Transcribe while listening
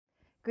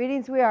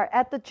Greetings. We are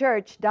at the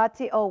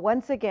church.co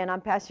once again.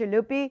 I'm Pastor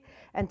Lupi,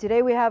 and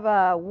today we have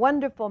a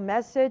wonderful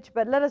message.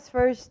 But let us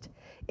first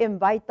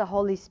invite the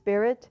Holy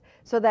Spirit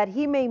so that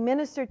He may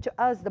minister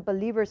to us, the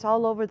believers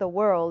all over the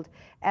world,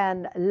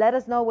 and let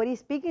us know what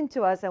He's speaking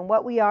to us and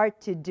what we are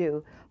to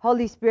do.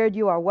 Holy Spirit,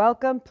 you are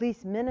welcome.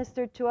 Please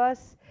minister to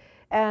us.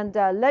 And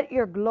let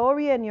your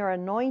glory and your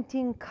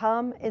anointing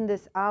come in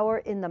this hour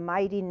in the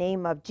mighty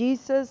name of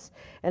Jesus.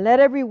 And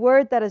let every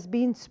word that is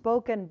being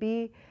spoken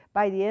be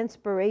by the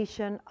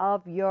inspiration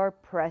of your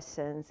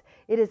presence.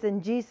 It is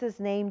in Jesus'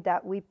 name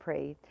that we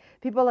pray.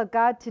 People of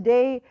God,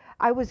 today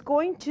I was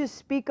going to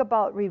speak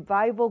about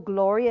revival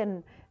glory,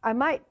 and I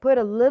might put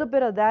a little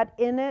bit of that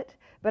in it,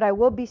 but I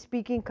will be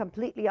speaking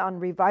completely on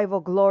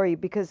revival glory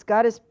because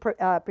God is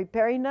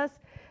preparing us,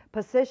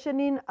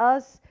 positioning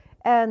us,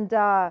 and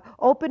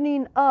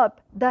opening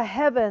up the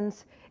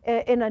heavens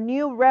in a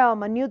new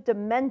realm, a new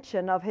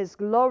dimension of His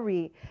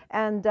glory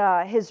and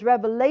His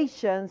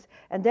revelations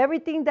and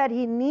everything that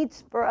He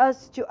needs for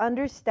us to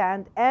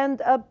understand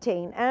and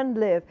obtain and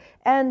live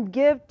and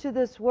give to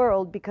this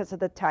world because of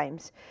the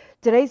times.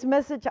 Today's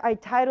message, I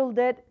titled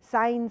it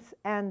Signs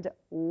and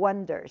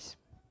Wonders.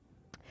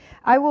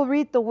 I will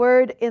read the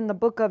word in the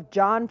book of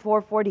John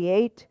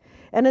 4:48,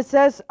 and it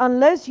says,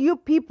 "Unless you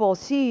people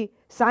see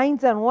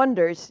signs and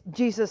wonders,"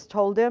 Jesus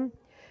told him,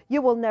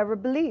 "you will never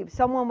believe."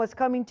 Someone was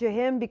coming to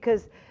him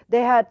because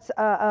they had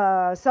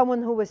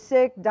someone who was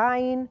sick,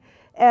 dying,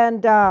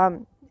 and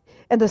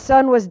the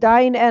son was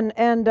dying,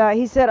 and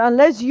he said,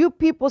 "Unless you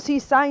people see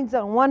signs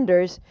and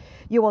wonders,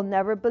 you will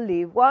never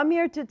believe." Well, I'm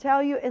here to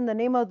tell you in the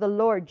name of the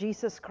Lord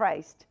Jesus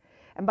Christ,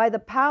 and by the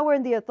power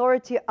and the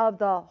authority of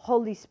the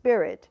Holy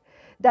Spirit,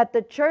 that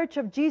the Church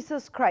of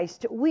Jesus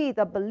Christ, we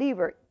the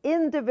believer,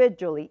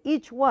 individually,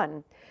 each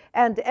one,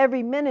 and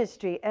every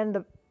ministry, and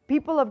the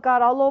people of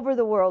God all over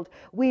the world,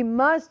 we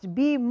must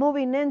be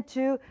moving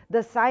into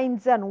the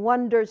signs and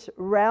wonders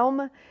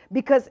realm,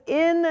 because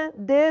in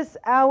this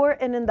hour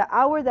and in the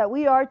hour that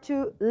we are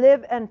to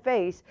live and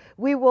face,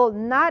 we will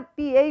not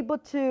be able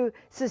to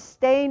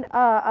sustain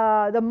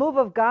the move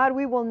of God.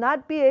 We will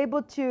not be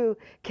able to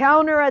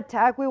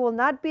counterattack. We will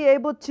not be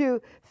able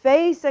to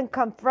face and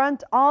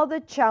confront all the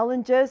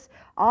challenges,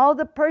 all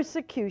the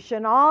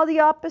persecution, all the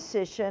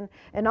opposition,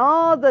 and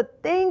all the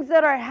things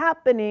that are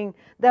happening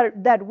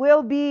that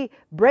will be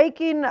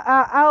breaking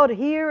out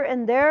here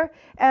and there.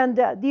 And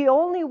the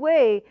only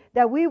way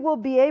that we will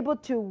be able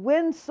to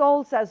win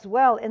souls as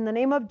well in the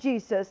name of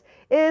Jesus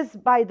is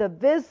by the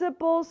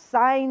visible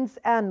signs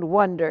and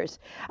wonders.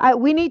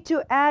 We need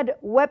to add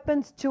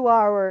weapons to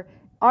our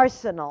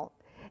arsenal.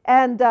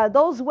 And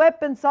those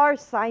weapons are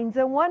signs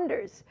and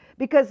wonders,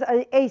 because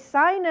a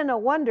sign and a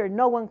wonder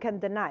no one can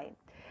deny.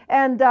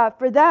 And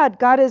for that,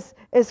 God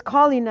is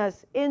calling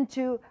us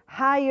into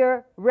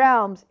higher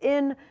realms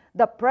in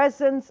the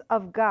presence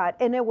of God.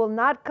 And it will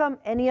not come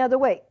any other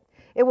way.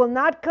 It will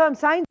not come,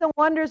 signs and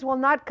wonders will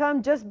not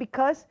come just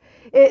because.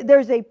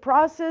 There's a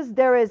process.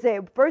 There is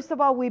first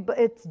of all,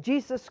 it's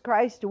Jesus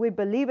Christ. We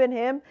believe in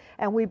Him,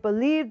 and we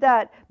believe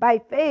that by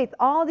faith,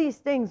 all these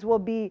things will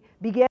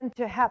begin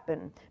to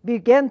happen,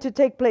 begin to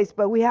take place.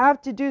 But we have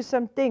to do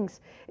some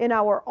things in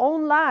our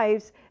own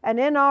lives and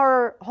in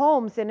our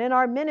homes and in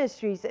our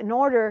ministries in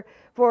order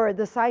for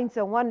the signs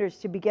and wonders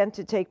to begin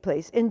to take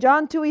place. In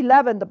John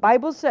 2:11, the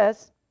Bible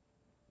says,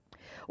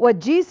 what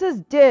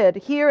Jesus did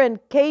here in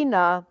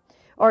Cana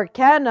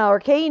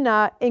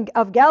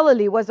of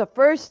Galilee was the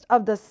first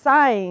of the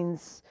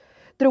signs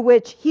through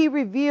which He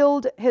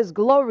revealed His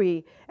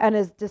glory, and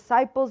His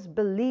disciples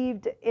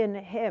believed in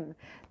Him.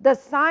 The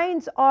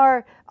signs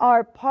are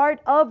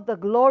part of the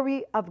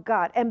glory of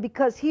God. And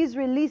because He's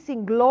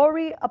releasing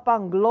glory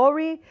upon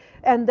glory,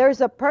 and there's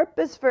a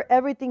purpose for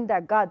everything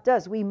that God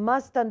does, we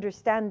must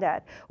understand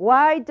that.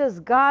 Why does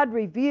God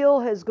reveal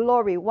His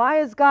glory? Why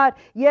is God?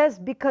 Yes,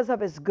 because of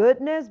His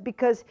goodness,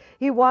 because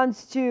He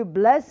wants to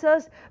bless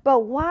us.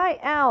 But why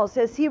else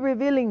is He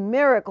revealing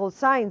miracles,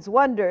 signs,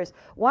 wonders?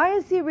 Why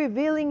is He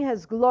revealing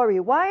His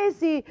glory? Why is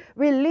He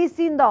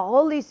releasing the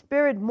Holy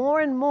Spirit more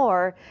and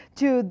more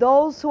to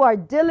those who are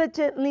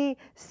diligently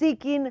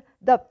seeking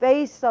the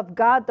face of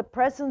God, the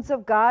presence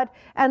of God,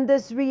 and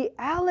this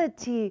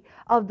reality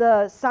of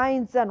the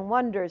signs and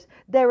wonders?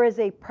 There is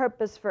a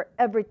purpose for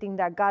everything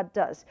that God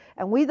does.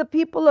 And we, the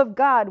people of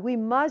God, we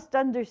must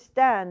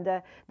understand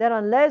that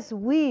unless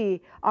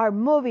we are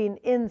moving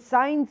in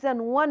signs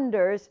and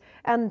wonders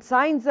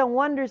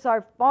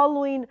are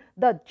following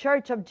the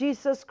Church of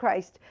Jesus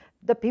Christ,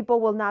 the people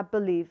will not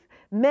believe.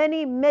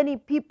 Many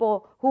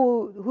people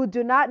who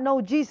do not know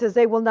Jesus,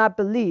 they will not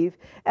believe.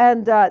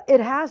 And it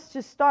has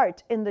to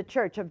start in the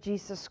Church of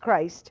Jesus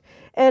Christ.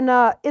 And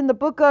in the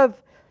book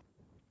of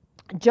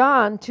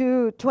John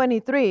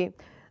 2:23,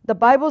 the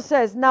Bible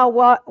says, "Now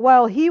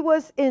while He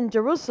was in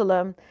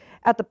Jerusalem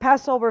at the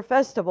Passover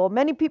festival,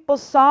 many people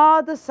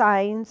saw the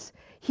signs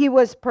He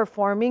was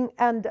performing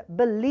and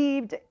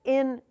believed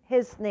in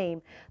His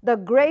name. The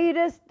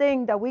greatest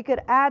thing that we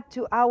could add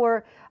to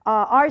our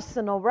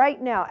arsenal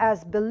right now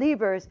as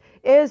believers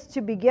is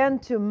to begin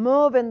to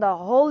move in the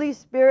Holy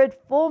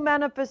Spirit full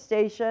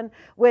manifestation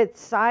with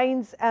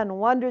signs and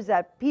wonders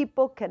that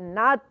people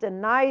cannot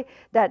deny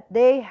that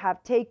they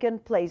have taken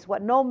place.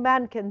 What no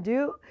man can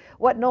do,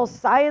 what no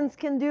science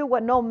can do,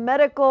 what no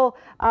medical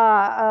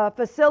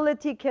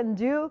facility can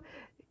do.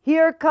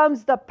 Here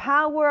comes the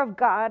power of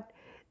God,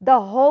 the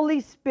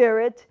Holy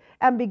Spirit,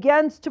 and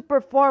begins to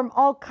perform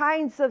all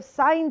kinds of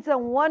signs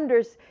and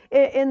wonders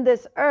in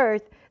this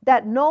earth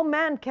that no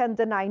man can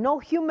deny, no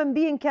human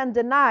being can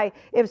deny.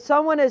 If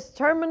someone is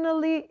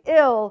terminally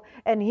ill,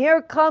 and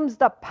here comes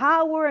the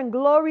power and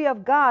glory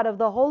of God, of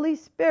the Holy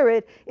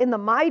Spirit, in the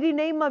mighty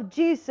name of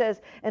Jesus,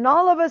 and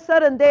all of a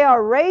sudden they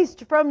are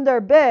raised from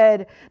their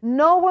bed,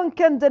 no one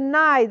can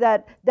deny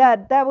that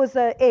was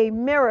a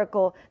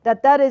miracle,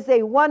 that is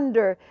a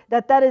wonder,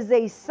 that is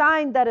a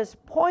sign that is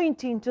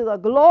pointing to the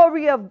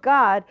glory of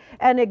God,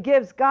 and it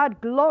gives God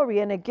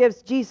glory and it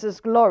gives Jesus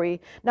glory.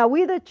 Now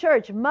we, the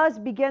church,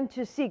 must begin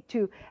to seek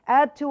to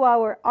add to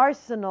our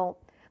arsenal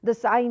the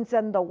signs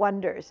and the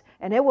wonders,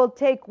 and it will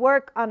take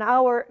work on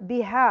our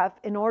behalf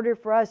in order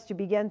for us to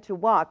begin to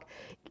walk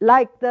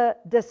like the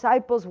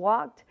disciples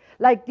walked,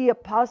 like the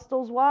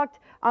apostles walked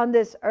on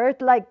this earth,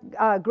 like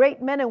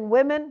great men and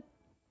women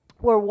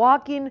were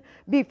walking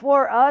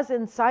before us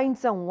in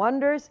signs and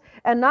wonders,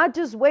 and not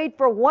just wait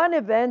for one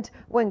event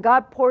when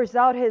God pours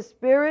out His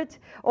Spirit,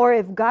 or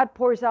if God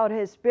pours out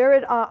His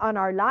Spirit on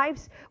our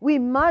lives. We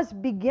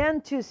must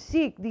begin to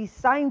seek these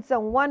signs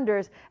and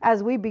wonders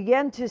as we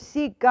begin to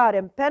seek God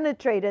and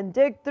penetrate and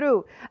dig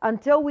through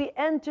until we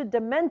enter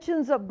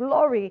dimensions of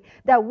glory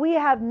that we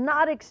have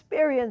not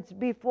experienced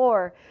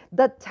before.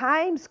 The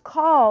times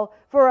call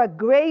for a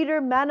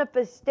greater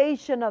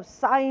manifestation of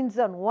signs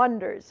and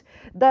wonders.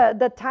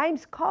 The times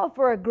call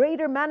for a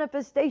greater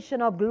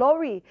manifestation of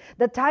glory.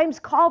 The times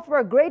call for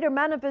a greater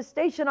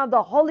manifestation of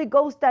the Holy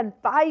Ghost and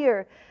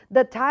fire.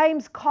 The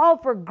times call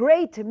for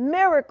great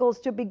miracles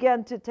to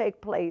begin to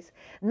take place.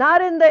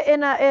 Not in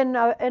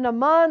a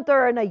month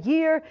or in a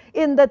year,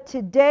 in the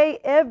today,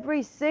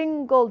 every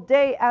single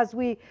day, as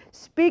we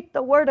speak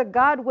the word of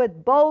God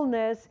with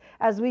boldness,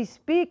 as we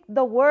speak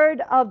the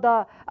word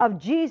of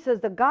Jesus,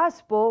 the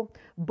gospel,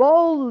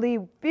 boldly,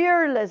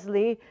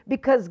 fearlessly,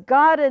 because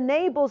God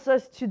enables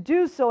us to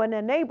do so and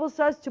enables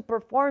us to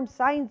perform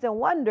signs and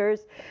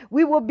wonders.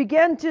 We will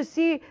begin to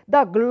see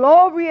the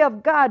glory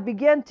of God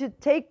begin to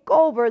take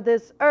over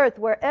this earth.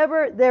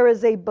 Wherever there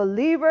is a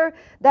believer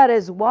that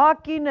is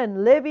walking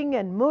and living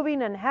and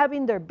moving and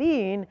having their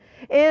being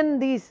in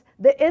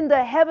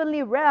the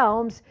heavenly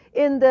realms,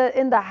 in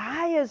the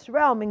highest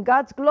realm, in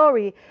God's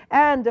glory,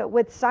 and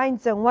with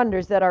signs and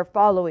wonders that are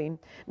following.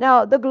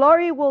 Now the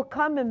glory will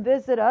come and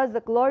visit us.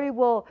 The glory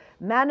will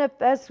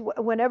manifest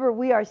whenever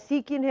we are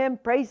seeking Him,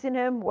 praising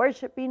Him,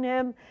 worshiping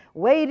Him,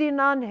 waiting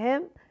on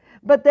Him.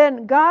 But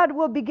then God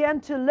will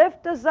begin to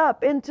lift us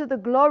up into the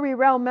glory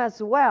realm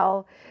as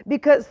well,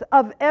 because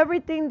of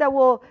everything that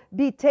will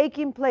be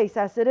taking place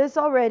as it is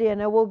already, and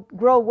it will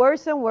grow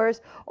worse and worse,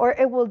 or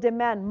it will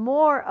demand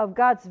more of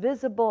God's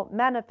visible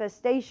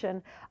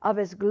manifestation of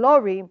His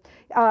glory.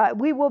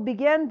 We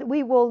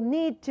will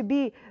need to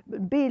be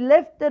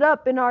lifted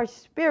up in our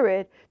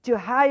spirit to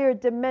higher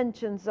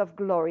dimensions of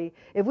glory.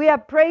 If we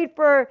have prayed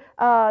for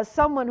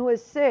someone who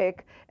is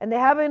sick and they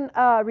haven't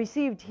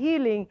received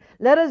healing,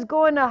 let us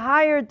go in a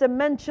higher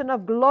dimension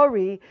of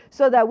glory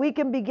so that we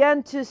can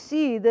begin to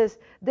see this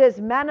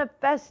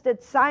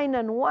manifested sign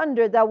and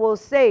wonder that will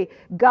say,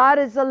 God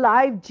is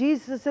alive,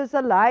 Jesus is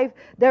alive,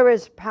 there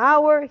is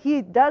power,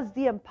 He does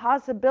the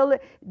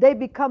impossibility, they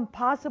become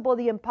possible,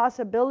 the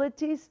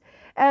impossibilities.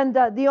 And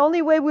the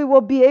only way we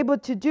will be able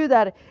to do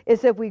that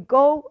is if we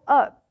go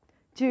up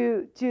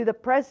to the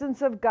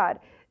presence of God.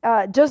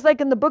 Just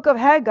like in the book of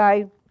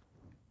Haggai,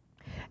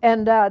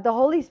 and the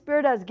Holy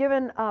Spirit has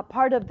given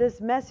part of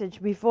this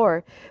message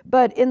before.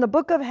 But in the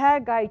book of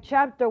Haggai,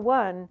 chapter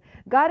 1,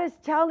 God is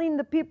telling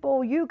the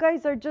people, you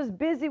guys are just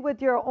busy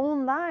with your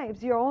own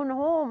lives, your own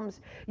homes,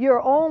 your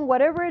own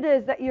whatever it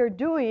is that you're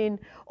doing.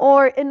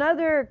 Or in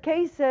other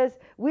cases,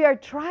 we are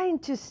trying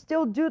to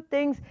still do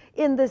things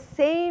in the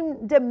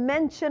same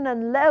dimension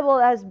and level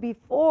as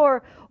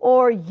before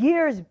or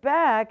years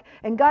back.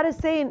 And God is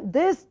saying,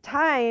 this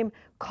time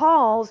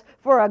calls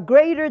for a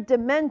greater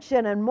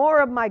dimension and more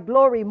of my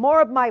glory, more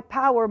of my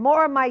power,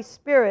 more of my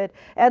spirit,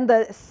 and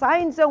the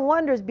signs and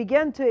wonders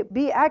begin to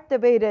be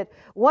activated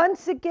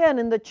once again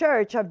in the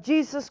church of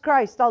Jesus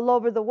Christ all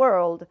over the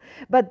world.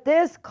 But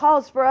this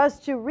calls for us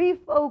to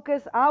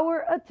refocus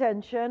our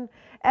attention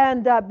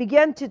and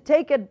begin to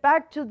take it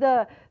back to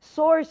the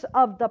source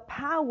of the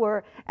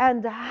power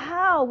and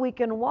how we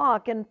can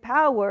walk in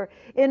power,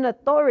 in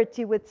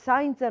authority, with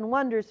signs and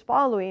wonders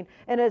following.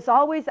 And it's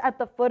always at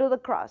the foot of the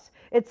cross.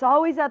 It's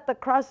always at the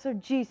cross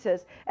of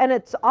Jesus. And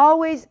it's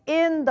always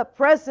in the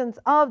presence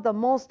of the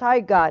Most High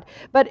God.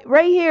 But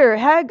right here,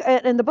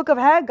 in the book of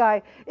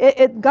Haggai,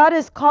 God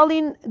is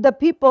calling the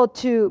people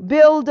to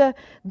build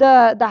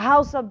the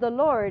house of the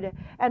Lord.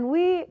 And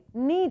we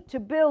need to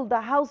build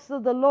the house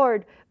of the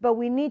Lord, but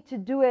we need to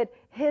do it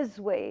His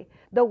way,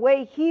 the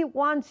way He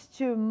wants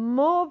to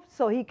move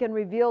so He can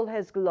reveal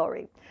His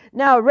glory.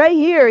 Now, right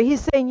here,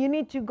 He's saying you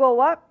need to go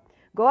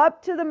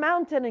up to the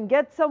mountain and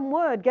get some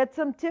wood, get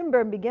some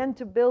timber, and begin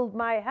to build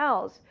my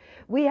house.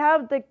 We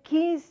have the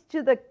keys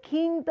to the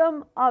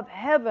kingdom of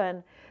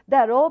heaven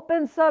that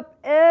opens up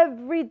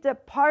every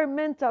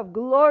department of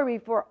glory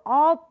for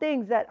all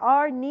things that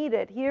are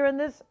needed here in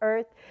this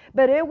earth,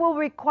 but it will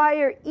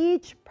require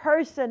each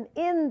person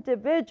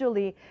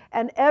individually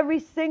and every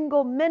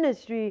single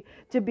ministry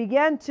to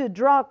begin to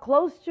draw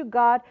close to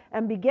God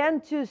and begin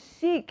to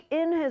seek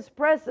in His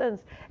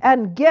presence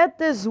and get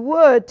this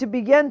wood to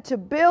begin to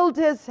build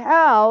His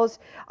house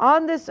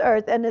on this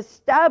earth and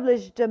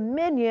establish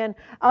dominion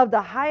of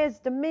the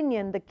highest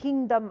dominion, the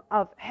kingdom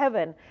of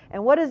heaven.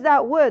 And what is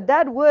that wood?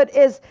 That wood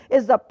is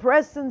the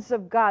presence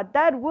of God.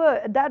 That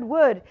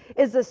wood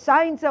is the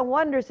signs and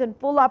wonders in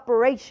full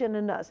operation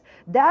in us.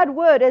 That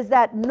wood is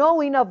that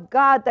knowing of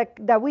God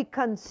that we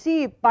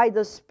conceive by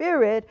the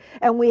Spirit,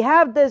 and we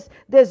have this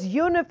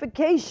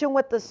unification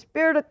with the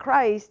Spirit of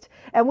Christ,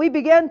 and we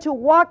begin to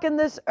walk in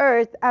this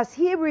earth as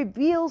He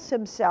reveals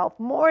Himself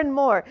more and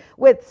more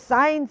with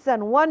signs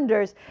and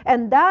wonders.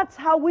 And that's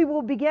how we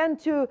will begin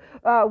to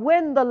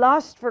win the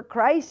lost for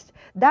Christ.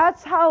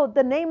 That's how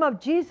the name of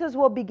Jesus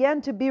will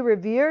begin to be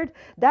revered.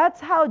 That's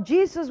how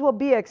Jesus will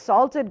be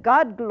exalted,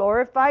 God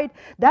glorified.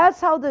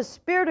 That's how the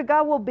Spirit of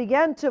God will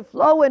begin to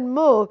flow and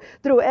move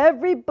through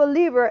every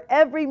believer,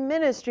 every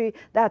ministry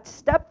that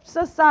steps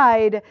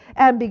aside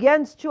and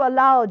begins to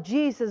allow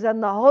Jesus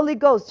and the Holy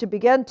Ghost to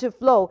begin to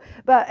flow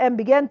and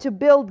begin to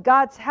build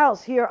God's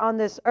house here on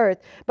this earth.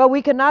 But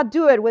we cannot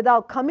do it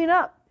without coming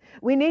up.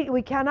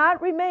 We cannot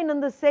remain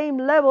on the same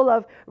level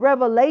of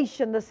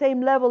revelation, the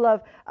same level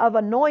of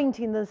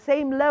anointing, the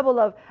same level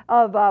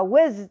of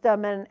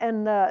wisdom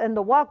and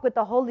the walk with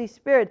the Holy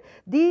Spirit.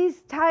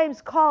 These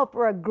times call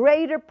for a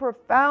greater,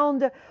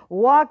 profound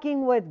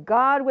walking with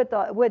God,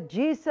 with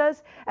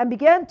Jesus, and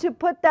begin to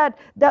put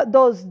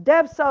those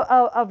depths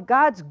of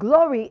God's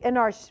glory in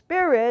our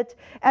spirit,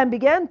 and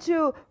begin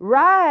to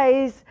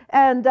rise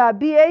and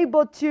be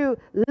able to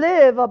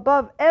live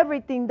above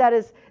everything that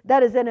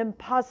is an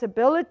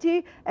impossibility,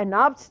 an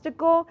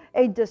obstacle,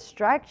 a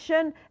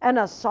distraction, an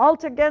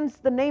assault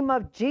against the name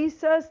of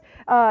Jesus.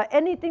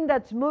 Anything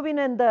that's moving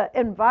in the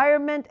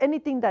environment,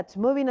 anything that's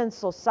moving in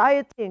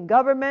society and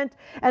government,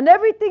 and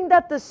everything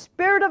that the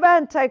spirit of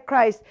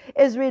Antichrist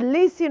is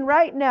releasing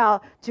right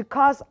now to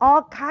cause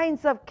all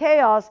kinds of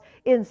chaos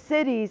in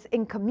cities,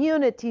 in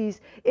communities,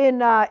 in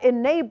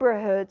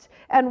neighborhoods,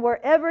 and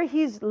wherever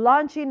he's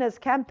launching his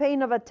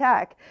campaign of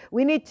attack.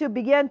 We need to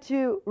begin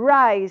to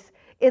rise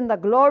in the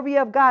glory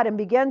of God and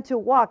begin to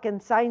walk in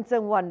signs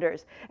and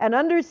wonders and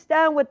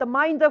understand with the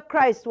mind of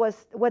Christ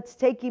what's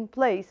taking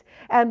place,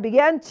 and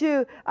begin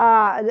to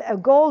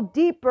go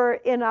deeper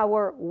in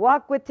our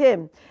walk with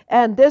Him.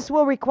 And this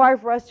will require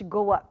for us to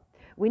go up.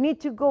 We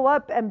need to go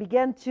up and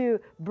begin to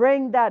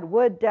bring that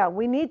wood down.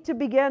 We need to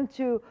begin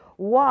to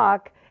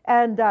walk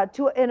and at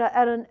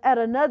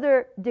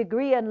another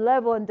degree and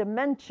level and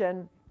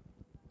dimension,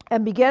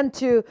 and begin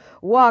to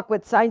walk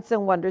with signs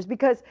and wonders.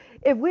 Because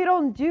if we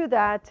don't do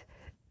that,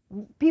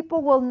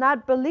 people will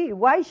not believe.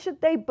 Why should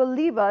they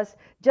believe us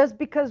just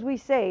because we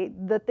say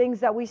the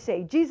things that we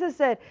say? Jesus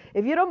said,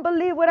 if you don't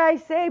believe what I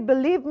say,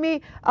 believe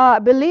me,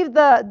 believe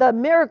the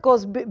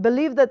miracles,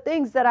 believe the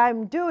things that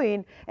I'm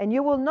doing, and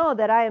you will know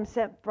that I am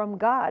sent from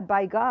God,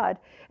 by God.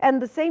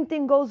 And the same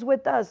thing goes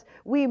with us.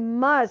 We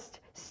must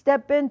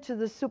step into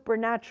the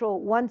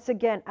supernatural once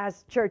again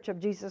as Church of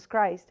Jesus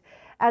Christ,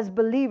 as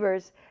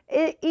believers.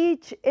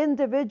 Each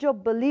individual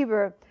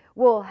believer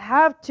will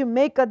have to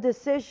make a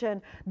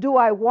decision. Do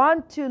I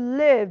want to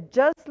live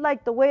just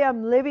like the way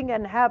I'm living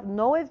and have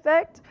no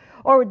effect?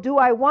 Or do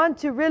I want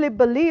to really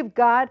believe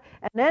God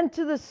and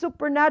enter the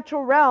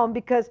supernatural realm?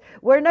 Because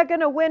we're not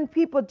going to win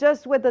people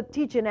just with the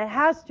teaching. It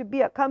has to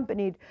be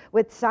accompanied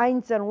with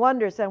signs and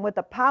wonders and with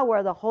the power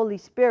of the Holy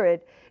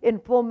Spirit in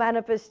full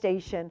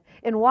manifestation.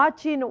 In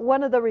watching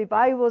one of the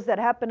revivals that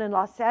happened in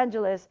Los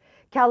Angeles,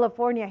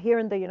 California, here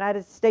in the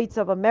United States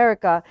of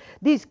America,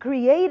 these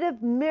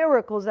creative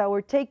miracles that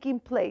were taking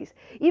place.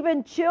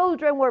 Even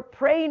children were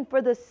praying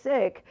for the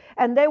sick,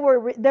 and they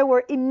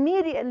were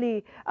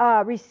immediately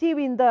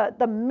receiving the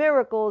the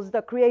miracles,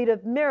 the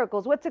creative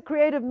miracles. What's a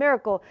creative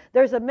miracle?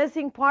 There's a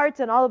missing parts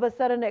and all of a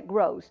sudden it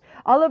grows.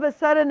 All of a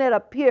sudden it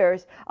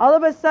appears. All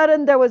of a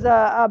sudden there was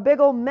a big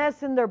old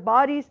mess in their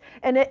bodies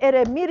and it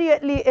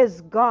immediately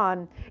is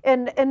gone.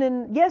 And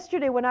then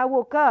yesterday when I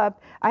woke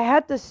up, I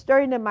had this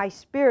stirring in my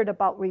spirit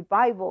about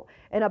revival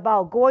and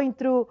about going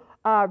through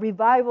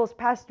revivals,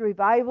 past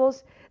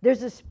revivals.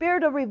 There's a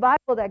spirit of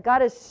revival that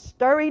God is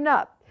stirring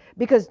up.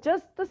 Because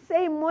just the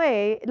same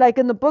way, like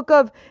in the book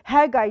of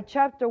Haggai,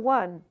 chapter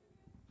 1,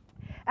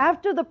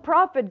 after the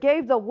prophet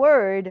gave the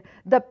word,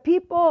 the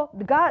people,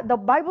 God, the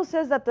Bible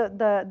says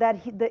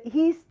that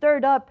he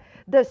stirred up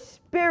the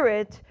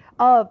spirit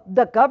of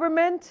the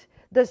government,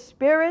 the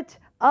spirit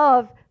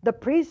of the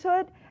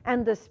priesthood,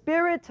 and the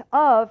spirit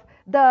of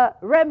the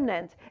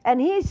remnant,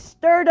 and he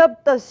stirred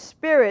up the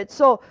spirit.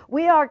 So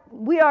we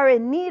are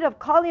in need of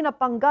calling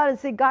upon God and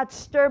say, God,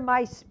 stir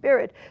my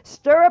spirit,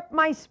 stir up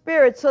my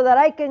spirit, so that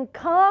I can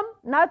come,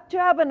 not to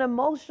have an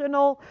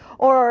emotional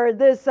or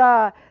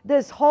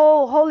this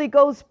whole Holy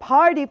Ghost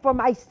party for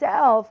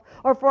myself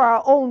or for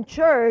our own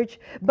church,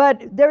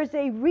 but there's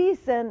a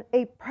reason,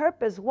 a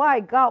purpose why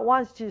God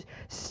wants to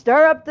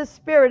stir up the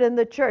spirit in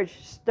the church.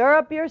 Stir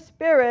up your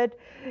spirit.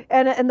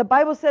 And the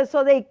Bible says,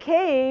 so they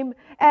came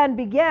and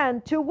began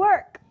to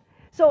work.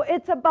 So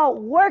it's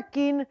about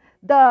working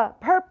the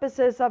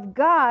purposes of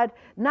God,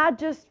 not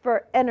just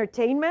for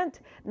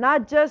entertainment,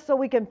 not just so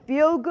we can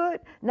feel good,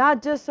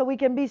 not just so we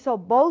can be so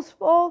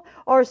boastful,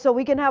 or so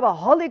we can have a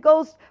Holy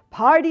Ghost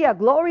party, a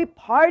glory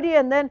party,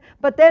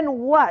 but then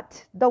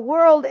what? The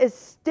world is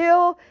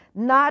still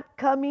not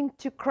coming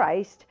to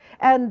Christ,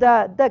 and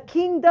the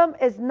kingdom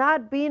is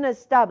not being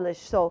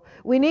established. So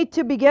we need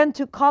to begin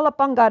to call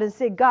upon God and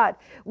say, God,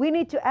 we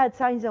need to add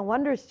signs and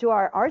wonders to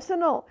our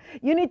arsenal.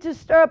 You need to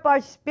stir up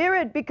our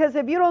spirit, because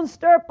if you don't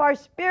stir up our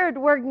spirit,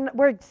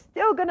 we're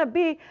still going to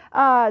be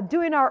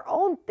doing our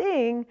own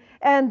thing.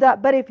 And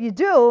but if you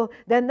do,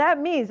 then that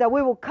means that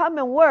we will come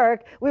and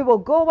work. We will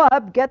go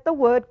up, get the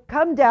wood,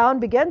 come down,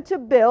 begin to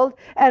build,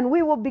 and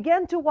we will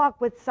begin to walk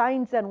with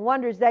signs and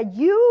wonders that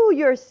you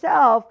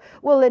yourself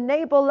will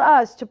enable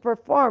us to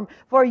perform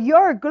for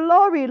your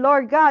glory,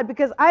 Lord God,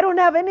 because I don't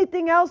have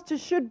anything else to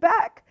shoot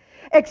back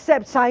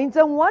except signs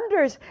and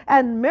wonders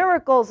and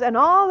miracles and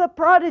all the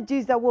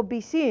prodigies that will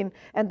be seen.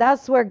 And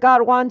that's where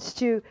God wants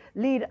to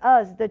lead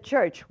us, the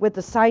church, with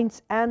the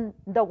signs and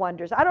the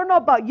wonders. I don't know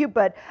about you,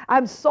 but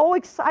I'm so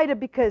excited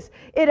because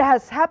it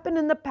has happened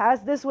in the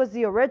past. This was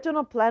the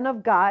original plan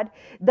of God.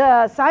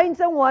 The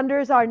signs and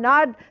wonders are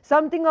not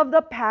something of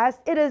the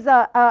past. It is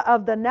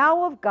of the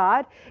now of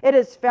God. It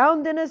is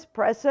found in His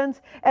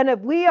presence. And if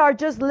we are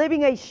just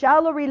living a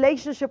shallow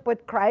relationship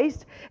with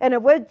Christ, and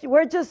if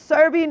we're just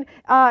serving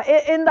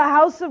in the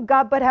house of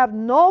God, but have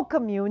no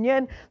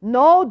communion,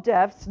 no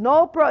depths,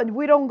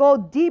 we don't go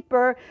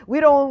deeper. We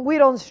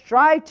don't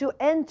strive to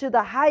enter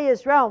the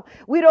highest realm.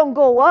 We don't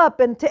go up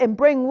and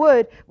bring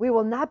wood. We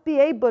will not be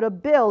able to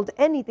build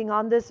anything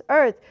on this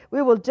earth.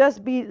 We will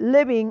just be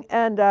living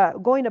and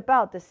going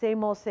about the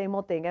same old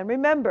thing. And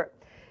remember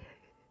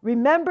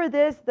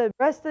this the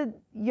rest of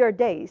your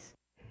days.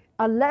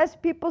 Unless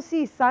people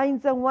see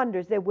signs and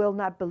wonders, they will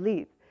not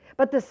believe.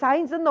 But the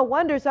signs and the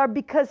wonders are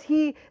because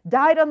He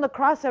died on the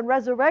cross and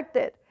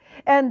resurrected.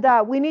 And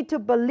we need to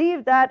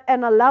believe that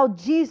and allow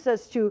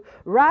Jesus to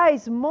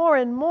rise more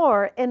and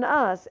more in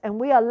us. And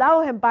we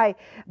allow Him by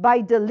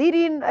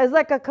deleting, it's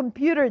like a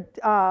computer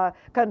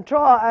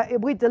control.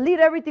 We delete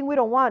everything we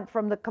don't want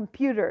from the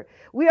computer.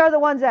 We are the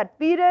ones that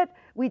feed it.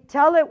 We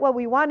tell it what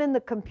we want in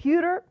the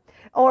computer,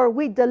 or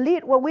we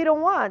delete what we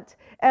don't want.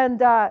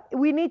 And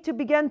we need to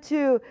begin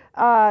to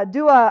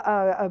do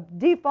a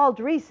default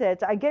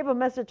reset. I gave a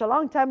message a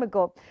long time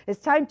ago. It's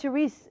time to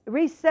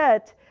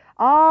reset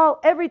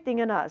everything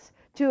in us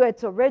to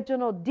its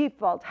original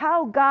default.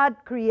 How God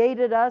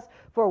created us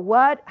for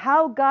what?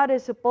 How God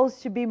is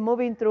supposed to be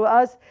moving through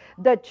us,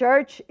 the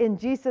church in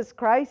Jesus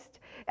Christ.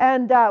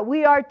 And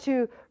we are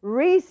to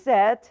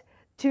reset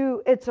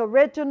to its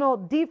original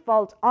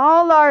default.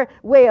 All our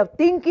way of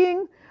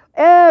thinking,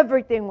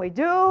 everything we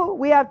do,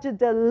 we have to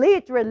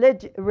delete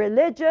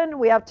religion.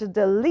 We have to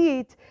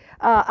delete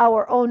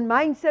our own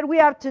mindset. We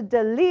have to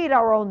delete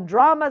our own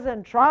dramas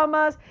and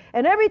traumas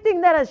and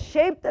everything that has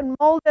shaped and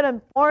molded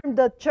and formed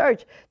the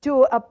church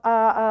to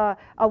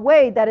a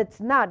way that it's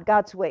not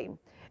God's way.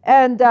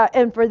 And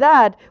for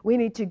that, we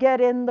need to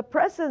get in the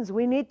presence.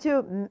 We need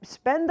to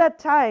spend that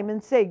time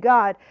and say,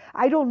 God,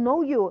 I don't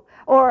know you,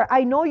 or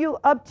I know you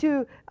up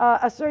to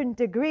a certain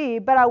degree,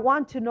 but I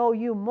want to know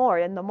you more.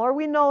 And the more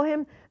we know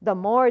Him, the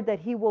more that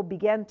He will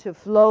begin to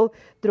flow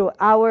through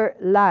our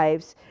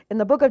lives. In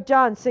the book of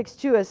John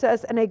 6:2, it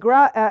says, and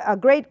a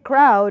great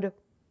crowd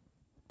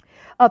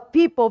of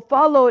people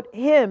followed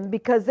Him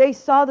because they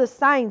saw the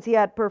signs He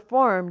had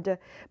performed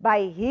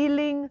by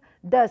healing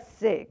the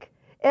sick.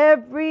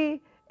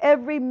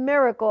 Every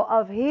miracle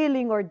of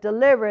healing or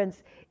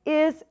deliverance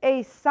is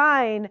a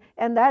sign,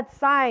 and that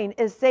sign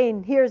is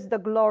saying, here's the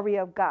glory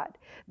of God.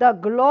 The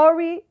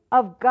glory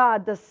of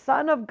God, the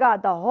Son of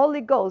God, the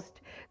Holy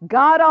Ghost,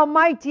 God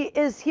Almighty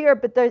is here,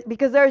 but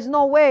because there's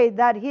no way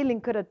that healing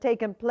could have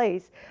taken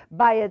place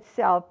by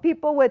itself.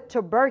 People with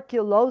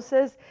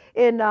tuberculosis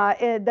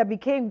that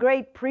became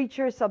great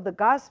preachers of the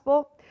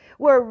gospel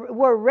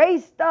were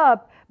raised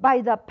up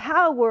by the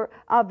power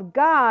of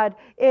God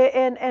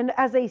and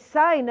as a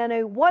sign and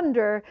a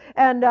wonder.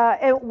 And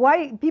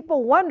why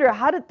people wonder,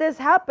 how did this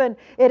happen?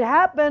 It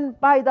happened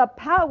by the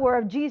power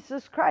of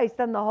Jesus Christ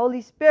and the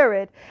Holy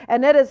Spirit.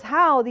 And it is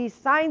how these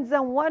signs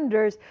and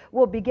wonders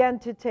will begin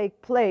to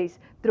take place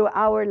through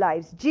our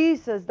lives.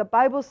 Jesus, the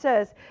Bible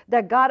says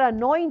that God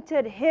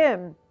anointed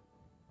him,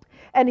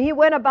 and he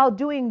went about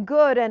doing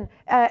good and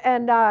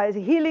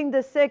healing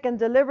the sick and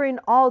delivering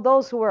all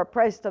those who were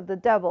oppressed of the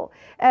devil.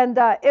 And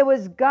it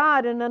was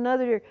God. In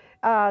another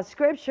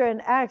scripture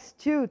in Acts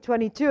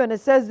 2:22, and it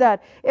says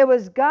that it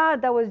was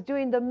God that was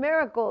doing the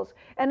miracles.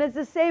 And it's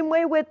the same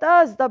way with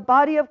us, the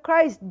body of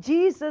Christ.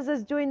 Jesus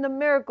is doing the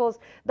miracles.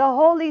 The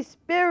Holy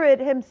Spirit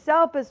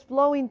himself is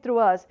flowing through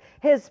us.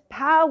 His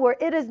power,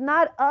 it is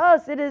not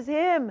us, it is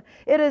him.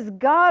 It is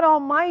God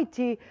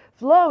Almighty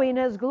flowing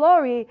his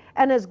glory,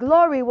 and his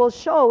glory will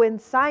show in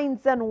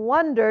signs and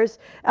wonders.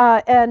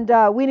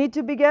 We need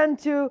to begin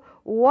to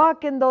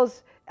walk in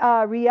those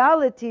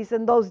realities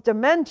and those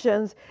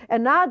dimensions,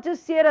 and not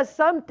just see it as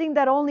something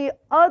that only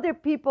other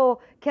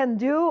people can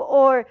do,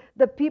 or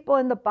the people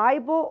in the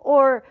Bible,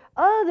 or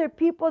other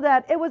people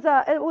that it was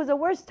a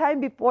worse time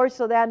before,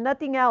 so they had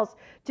nothing else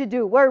to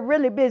do. We're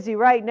really busy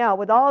right now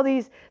with all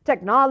these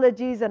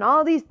technologies and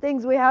all these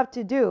things we have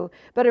to do.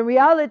 But in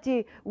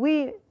reality,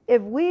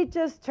 if we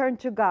just turn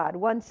to God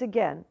once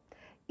again,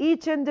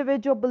 each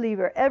individual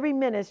believer, every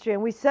ministry,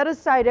 and we set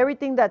aside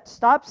everything that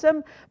stops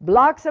him,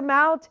 blocks him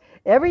out,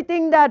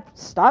 everything that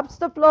stops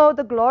the flow of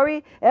the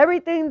glory,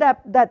 everything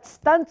that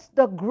stunts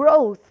the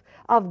growth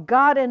of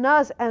God in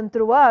us and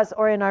through us,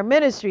 or in our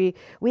ministry,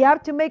 we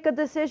have to make a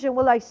decision.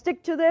 Will I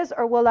stick to this,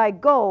 or will I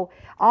go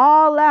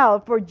all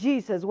out for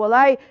Jesus? Will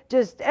I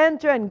just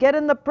enter and get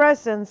in the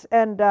presence?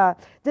 And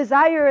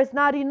desire is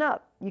not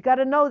enough. You got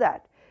to know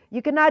that.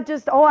 You cannot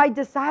just, I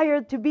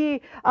desire to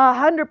be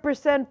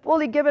 100%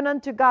 fully given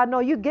unto God. No,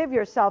 you give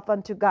yourself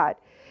unto God.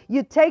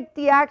 You take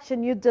the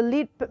action, you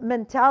delete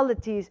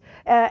mentalities,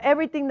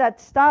 everything that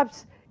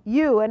stops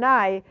you and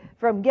I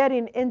from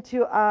getting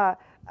into a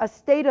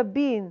state of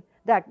being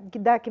that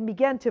can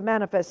begin to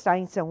manifest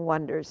signs and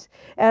wonders.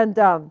 And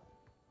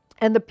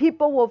the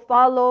people will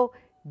follow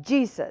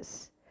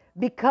Jesus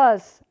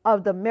because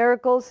of the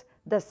miracles,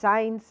 the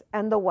signs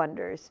and the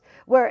wonders.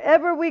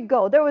 Wherever we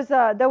go,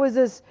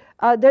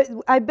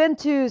 I've been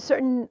to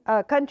certain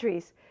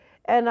countries,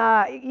 and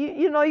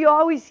you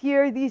always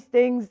hear these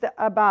things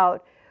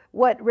about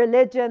what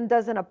religion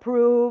doesn't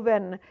approve,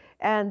 and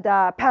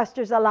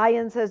pastors'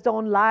 alliances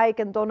don't like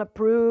and don't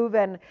approve,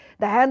 and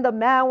the hand of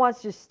man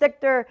wants to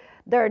stick their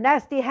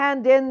nasty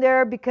hand in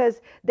there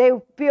because they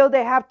feel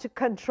they have to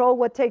control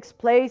what takes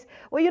place.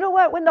 Well, you know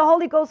what? When the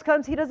Holy Ghost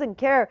comes, he doesn't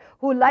care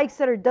who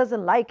likes it or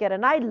doesn't like it.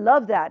 And I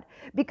love that,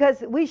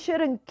 because we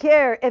shouldn't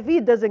care if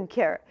he doesn't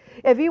care.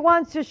 If he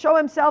wants to show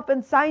himself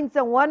in signs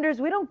and wonders,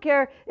 we don't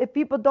care if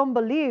people don't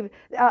believe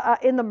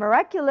in the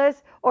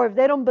miraculous, or if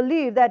they don't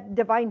believe that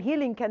divine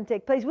healing can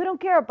take place. We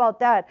don't care about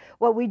that.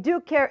 What we do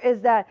care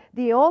is that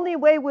the only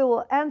way we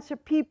will answer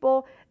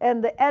people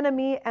and the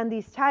enemy and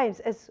these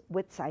times is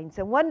with signs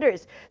and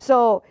wonders.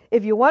 So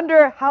if you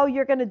wonder how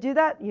you're going to do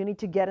that, you need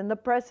to get in the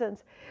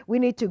presence. We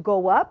need to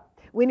go up.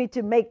 We need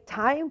to make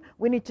time.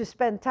 We need to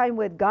spend time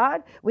with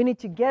God. We need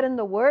to get in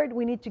the Word.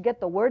 We need to get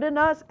the Word in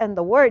us, and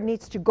the Word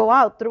needs to go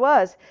out through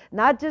us,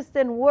 not just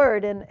in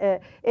word and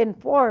in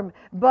form,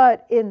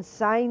 but in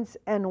signs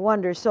and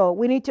wonders. So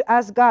we need to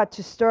ask God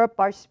to stir up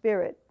our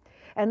spirit.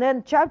 And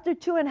then chapter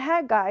 2 in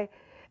Haggai,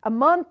 a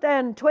month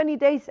and 20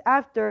 days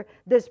after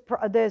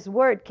this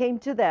word came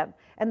to them,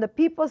 and the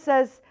Bible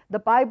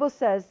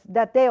says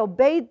that they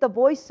obeyed the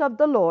voice of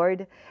the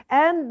Lord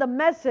and the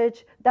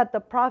message that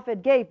the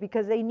prophet gave,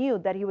 because they knew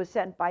that he was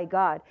sent by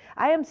God.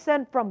 I am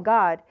sent from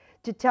God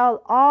to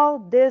tell all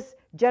this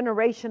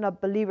generation of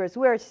believers.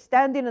 We are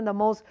standing in the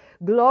most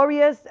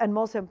glorious and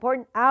most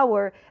important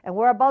hour, and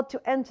we're about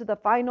to enter the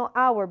final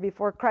hour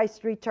before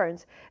Christ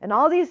returns. And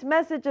all these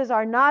messages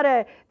are not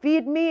a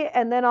feed me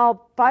and then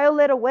I'll file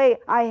it away.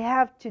 I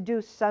have to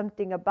do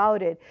something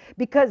about it,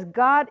 because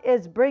God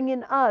is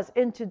bringing us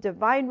into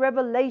divine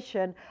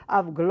revelation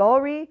of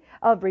glory,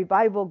 of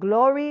revival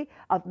glory,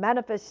 of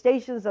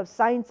manifestations of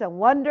signs and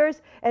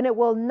wonders. And it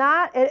will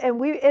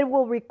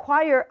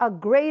require a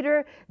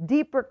greater,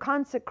 deeper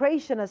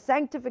consecration, a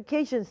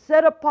sanctification,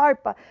 set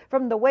apart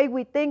from the way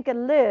we think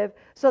and live,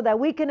 so that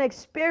we can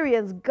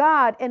experience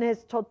God in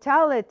his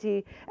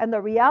totality and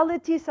the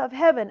realities of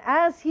heaven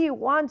as he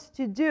wants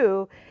to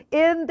do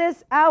in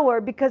this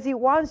hour, because he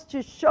wants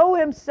to show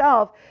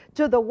himself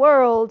to the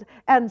world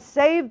and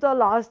save the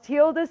lost,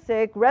 heal the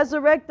sick,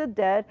 resurrect the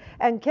dead,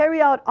 and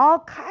carry out all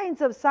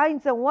kinds of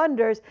signs and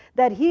wonders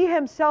that he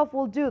himself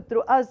will do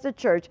through us, the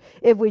church,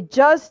 if we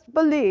just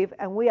believe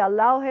and we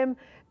allow him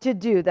to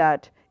do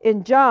that.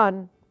 In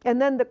John, and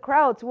then the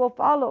crowds will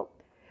follow.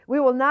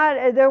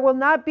 There will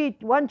not be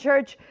one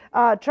church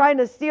trying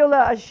to steal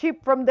a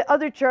sheep from the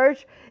other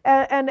church,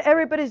 and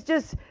everybody's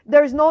just,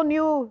 there's no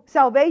new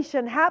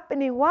salvation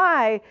happening.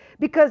 Why?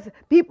 Because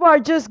people are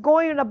just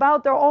going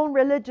about their own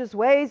religious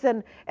ways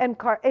and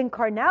in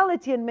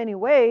carnality in many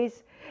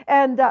ways.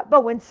 And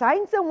but when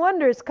signs and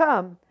wonders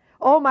come,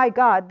 oh my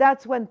God,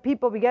 that's when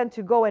people begin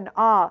to go in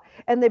awe,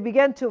 and they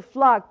begin to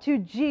flock to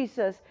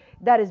Jesus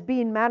that is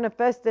being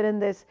manifested in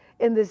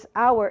this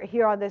hour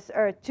here on this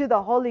earth, to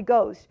the Holy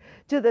Ghost,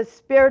 to the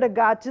Spirit of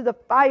God, to the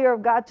fire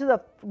of God, to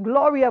the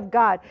glory of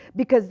God,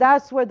 because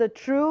that's where the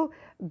true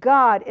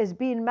God is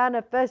being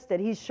manifested.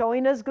 He's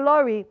showing us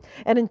glory.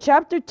 And in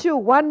chapter 2,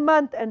 1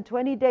 month and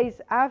 20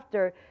 days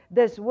after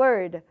this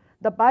word,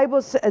 the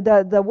Bible,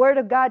 the word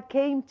of God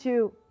came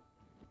to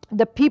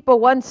the people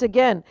once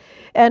again,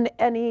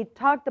 and he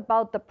talked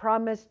about the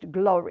promised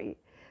glory.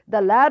 The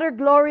latter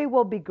glory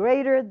will be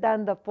greater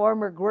than the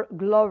former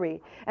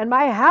glory, and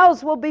my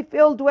house will be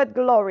filled with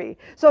glory.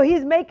 So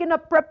he's making a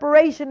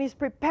preparation. He's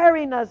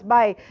preparing us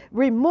by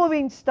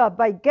removing stuff,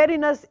 by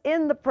getting us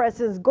in the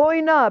presence,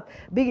 going up,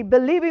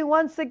 believing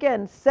once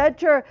again.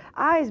 Set your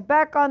eyes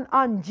back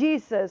on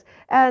Jesus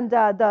and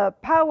the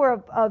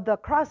power of the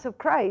cross of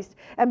Christ,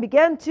 and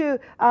begin to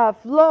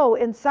flow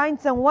in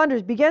signs and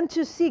wonders. Begin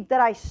to seek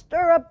that I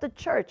stir up the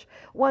church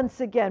once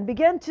again.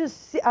 Begin to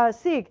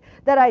seek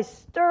that I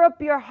stir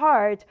up your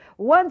heart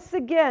once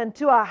again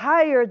to a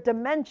higher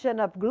dimension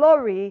of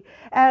glory,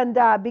 and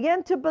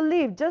begin to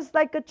believe just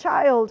like a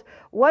child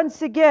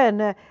once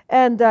again,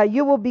 and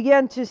you will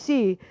begin to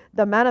see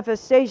the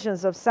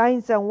manifestations of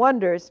signs and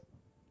wonders.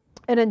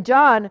 And in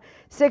John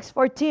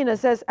 6:14 it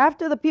says,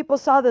 after the people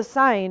saw the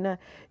sign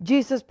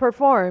Jesus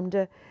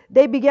performed,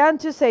 they began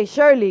to say,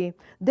 surely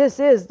this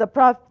is the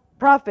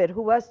prophet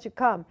who was to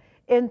come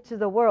into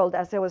the world,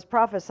 as it was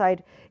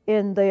prophesied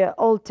in the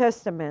Old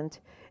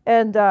Testament.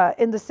 And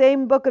in the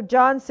same book of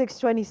John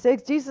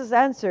 6:26, Jesus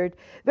answered,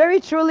 very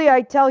truly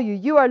I tell you,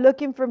 you are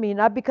looking for me,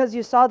 not because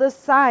you saw the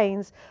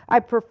signs I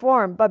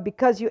performed, but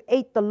because you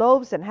ate the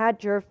loaves and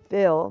had your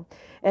fill.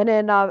 And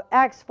in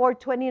Acts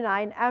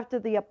 4:29, after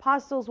the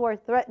apostles were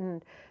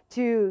threatened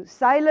to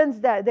silence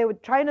that, they were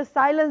trying to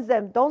silence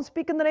them, don't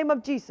speak in the name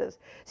of Jesus.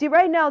 See,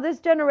 right now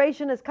this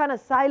generation is kind of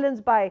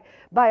silenced by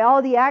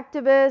all the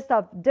activists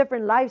of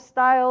different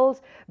lifestyles,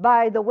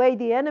 by the way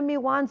the enemy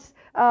wants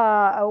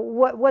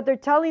what they're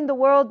telling the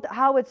world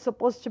how it's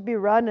supposed to be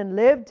run and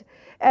lived.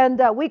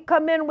 And we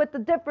come in with a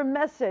different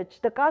message.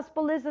 The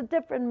gospel is a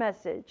different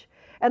message.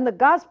 And the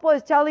gospel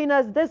is telling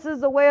us this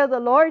is the way of the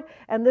Lord,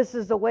 and this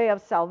is the way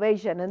of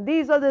salvation. And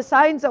these are the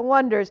signs and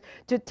wonders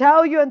to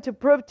tell you and to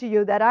prove to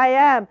you that I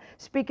am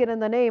speaking in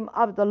the name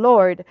of the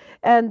Lord.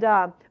 And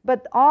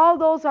but all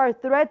those are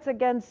threats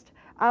against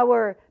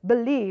our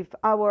belief,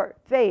 our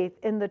faith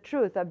in the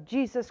truth of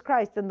Jesus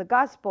Christ and the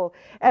gospel.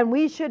 And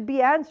we should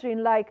be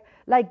answering like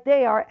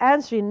they are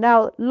answering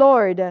now.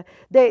 Lord,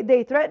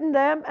 they threatened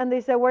them, and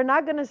they said, we're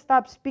not going to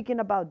stop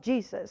speaking about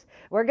Jesus.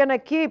 We're going to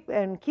keep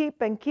and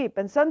keep and keep.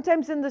 And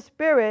sometimes in the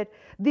spirit,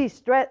 these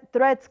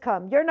threats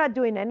come. You're not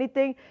doing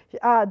anything.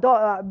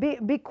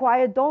 Be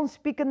quiet. Don't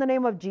speak in the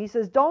name of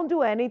Jesus. Don't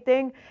do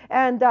anything.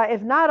 And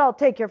if not, I'll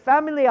take your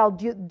family. I'll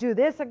do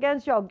this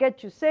against you. I'll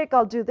get you sick.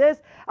 I'll do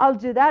this. I'll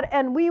do that.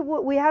 And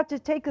we have to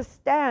take a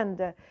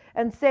stand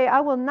and say, I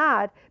will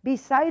not be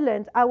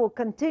silent. I will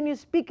continue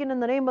speaking in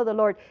the name of the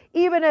Lord.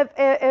 Even if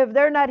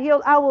they're not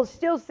healed, I will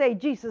still say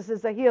Jesus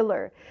is a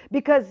healer,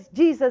 because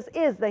Jesus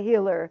is the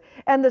healer,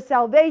 and the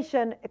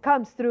salvation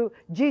comes through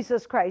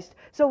Jesus Christ.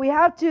 So we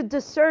have to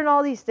discern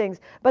all these things.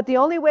 But the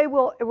only way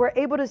we're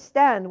able to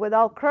stand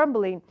without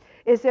crumbling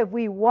is if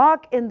we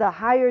walk in the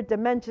higher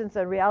dimensions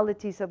and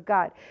realities of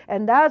God.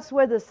 And that's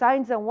where the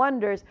signs and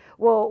wonders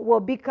will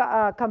be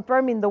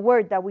confirming the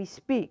word that we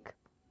speak.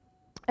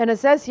 And it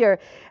says here,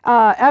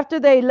 after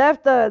they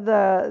left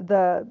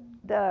the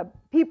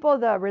people,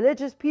 the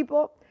religious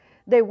people,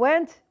 they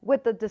went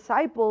with the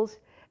disciples,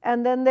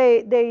 and then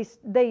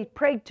they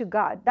prayed to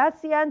God.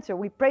 That's the answer.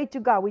 We prayed to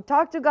God. We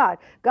talked to God.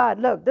 God,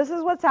 look, this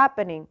is what's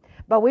happening,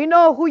 but we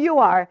know who you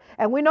are,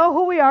 and we know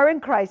who we are in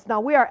Christ.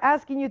 Now we are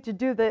asking you to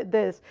do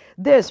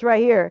this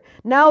right here.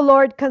 Now,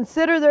 Lord,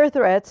 consider their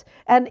threats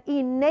and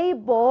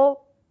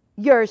enable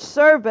your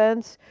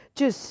servants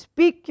to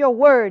speak your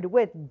word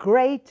with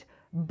great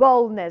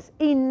boldness.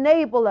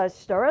 Enable us,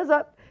 stir us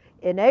up,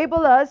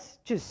 enable us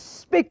to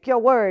speak your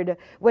word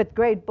with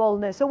great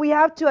boldness. So we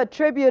have to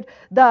attribute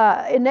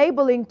the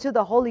enabling to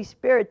the Holy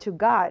Spirit, to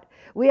God.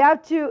 We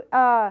have to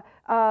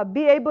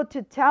be able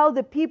to tell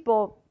the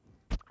people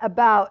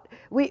about,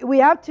 we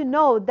have to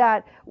know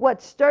that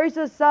what stirs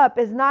us up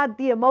is not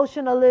the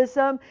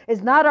emotionalism,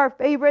 is not our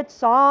favorite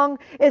song,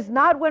 is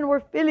not when we're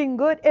feeling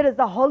good. It is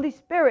the Holy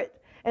Spirit.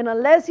 And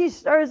unless he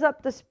stirs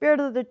up the spirit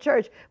of the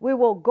church, we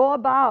will go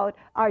about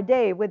our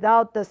day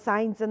without the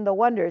signs and the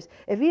wonders.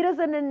 If he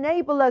doesn't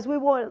enable us, we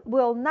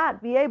will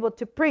not be able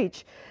to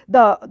preach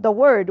the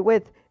word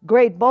with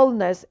great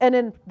boldness. And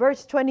in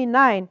verse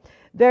 29,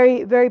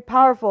 very, very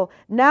powerful.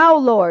 Now,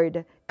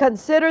 Lord,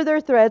 consider their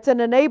threats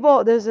and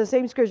enable, there's the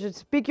same scripture,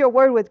 speak your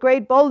word with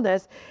great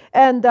boldness.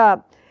 And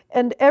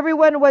And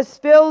everyone was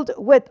filled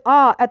with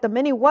awe at the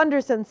many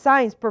wonders and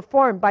signs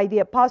performed by the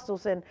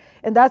apostles. And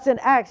that's in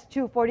Acts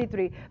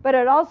 2:43. But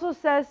it also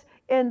says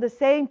in the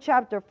same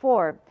chapter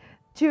 4,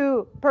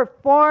 to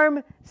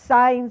perform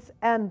signs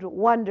and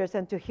wonders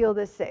and to heal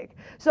the sick.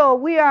 So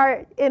we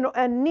are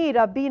in need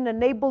of being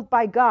enabled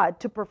by God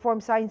to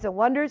perform signs and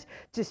wonders,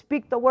 to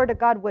speak the word of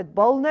God with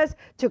boldness,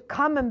 to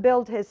come and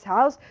build his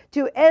house,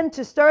 to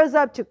stir us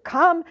up to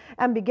come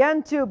and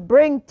begin to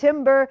bring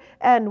timber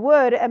and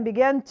wood and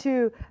begin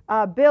to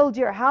build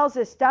your house,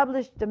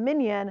 establish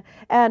dominion,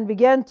 and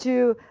begin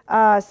to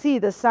see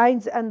the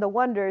signs and the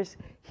wonders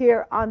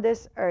here on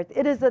this earth.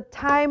 It is a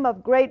time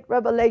of great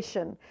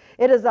revelation.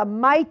 It is a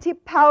mighty,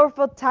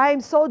 powerful time,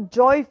 so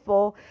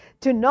joyful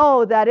to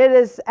know that it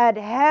is at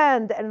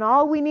hand, and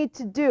all we need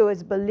to do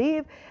is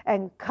believe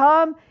and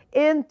come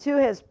into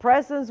his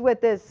presence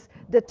with this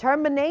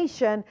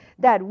determination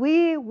that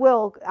we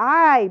will,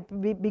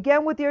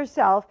 begin with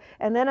yourself,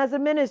 and then as a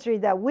ministry,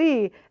 that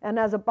we, and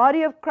as a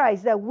body of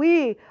Christ, that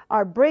we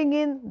are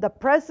bringing the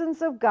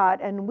presence of God,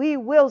 and we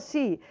will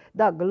see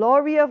the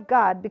glory of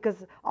God,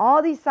 because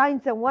all these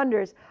signs and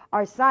wonders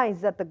are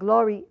signs that the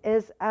glory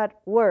is at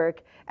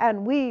work,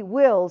 and we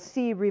will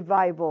see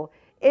revival.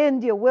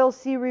 India will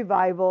see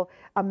revival.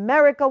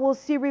 America will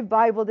see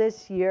revival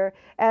this year.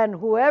 And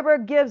whoever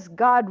gives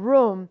God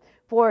room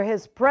for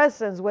his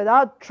presence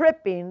without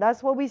tripping,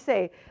 that's what we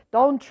say,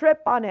 don't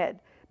trip on it.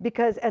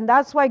 And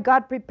that's why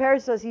God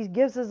prepares us. He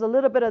gives us a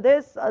little bit of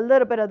this, a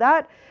little bit of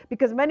that,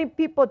 because many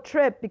people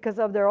trip because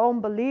of their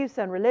own beliefs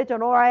and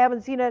religion. I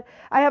haven't seen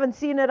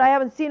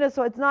it,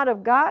 so it's not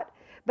of God.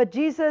 But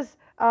Jesus,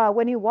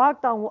 when he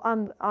walked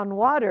on the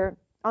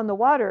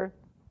water,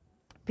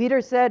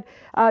 Peter said,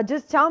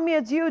 just tell me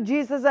it's you,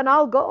 Jesus, and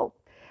I'll go.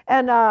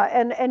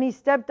 And he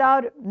stepped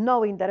out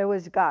knowing that it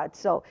was God.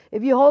 So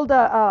if you hold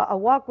a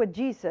walk with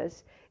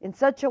Jesus in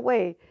such a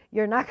way,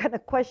 you're not going to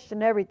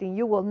question everything.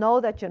 You will know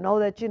that you know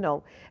that you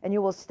know. And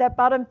you will step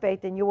out in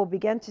faith, and you will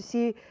begin to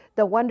see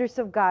the wonders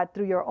of God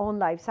through your own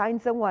life,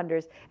 signs and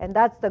wonders. And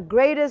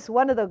that's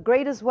one of the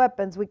greatest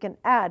weapons we can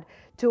add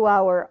to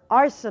our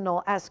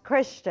arsenal as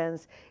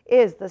Christians,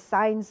 is the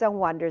signs and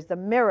wonders, the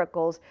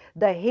miracles,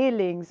 the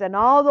healings, and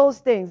all those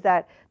things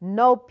that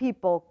no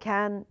people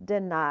can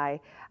deny.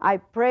 I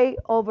pray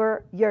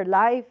over your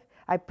life.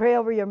 I pray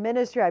over your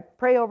ministry. I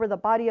pray over the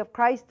body of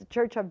Christ, the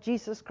church of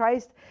Jesus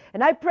Christ.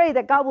 And I pray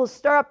that God will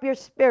stir up your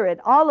spirit,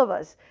 all of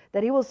us,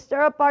 that he will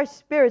stir up our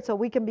spirit so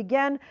we can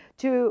begin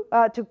to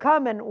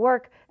come and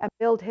work and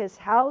build his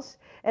house.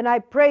 And I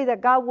pray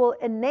that God will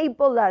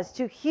enable us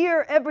to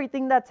hear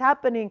everything that's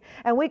happening.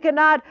 And we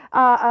cannot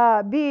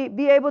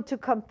be able to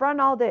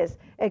confront all this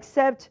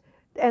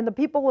and the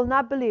people will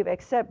not believe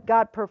except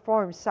God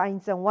performs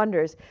signs and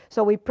wonders.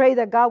 So we pray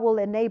that God will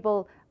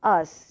enable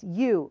us,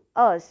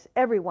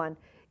 everyone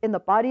in the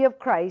body of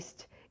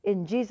Christ,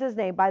 in Jesus'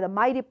 name, by the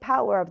mighty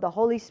power of the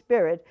Holy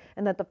Spirit,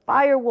 and that the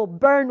fire will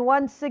burn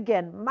once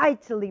again,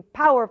 mightily,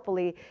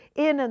 powerfully,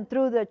 in and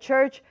through the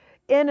church,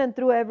 in and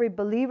through every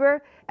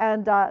believer,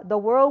 and the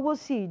world will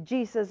see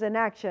Jesus in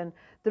action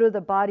through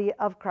the body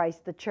of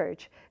Christ, the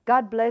church.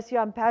 God bless you.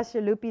 I'm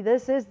Pastor Lupi.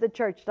 This is the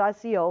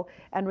church.co.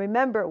 And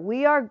remember,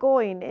 we are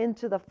going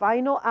into the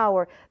final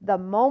hour. The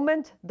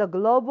moment the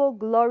global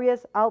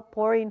glorious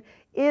outpouring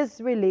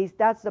is released,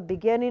 that's the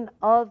beginning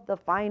of the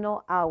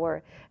final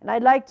hour. And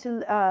I'd like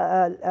to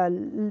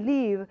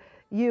leave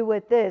you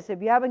with this.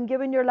 If you haven't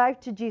given your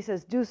life to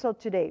Jesus, do so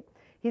today.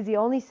 He's the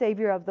only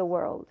Savior of the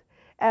world.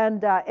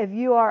 And if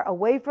you are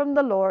away from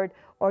the Lord,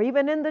 or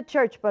even in the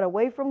church, but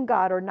away from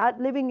God, or not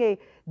living a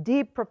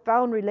deep,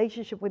 profound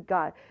relationship with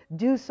God,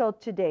 do so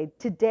today.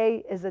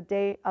 Today is a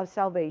day of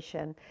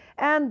salvation.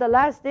 And the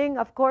last thing,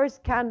 of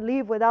course, can't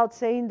leave without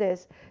saying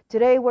this.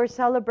 Today we're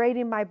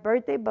celebrating my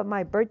birthday, but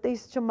my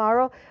birthday's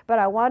tomorrow. But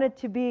I wanted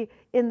to be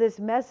in this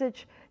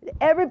message.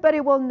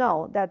 Everybody will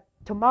know that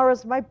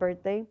tomorrow's my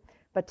birthday,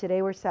 but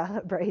today we're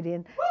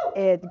celebrating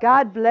it.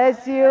 God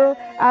bless you.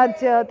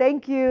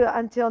 Thank you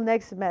until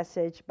next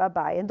message.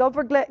 Bye-bye. And don't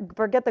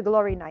forget the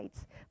glory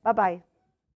nights. Bye-bye.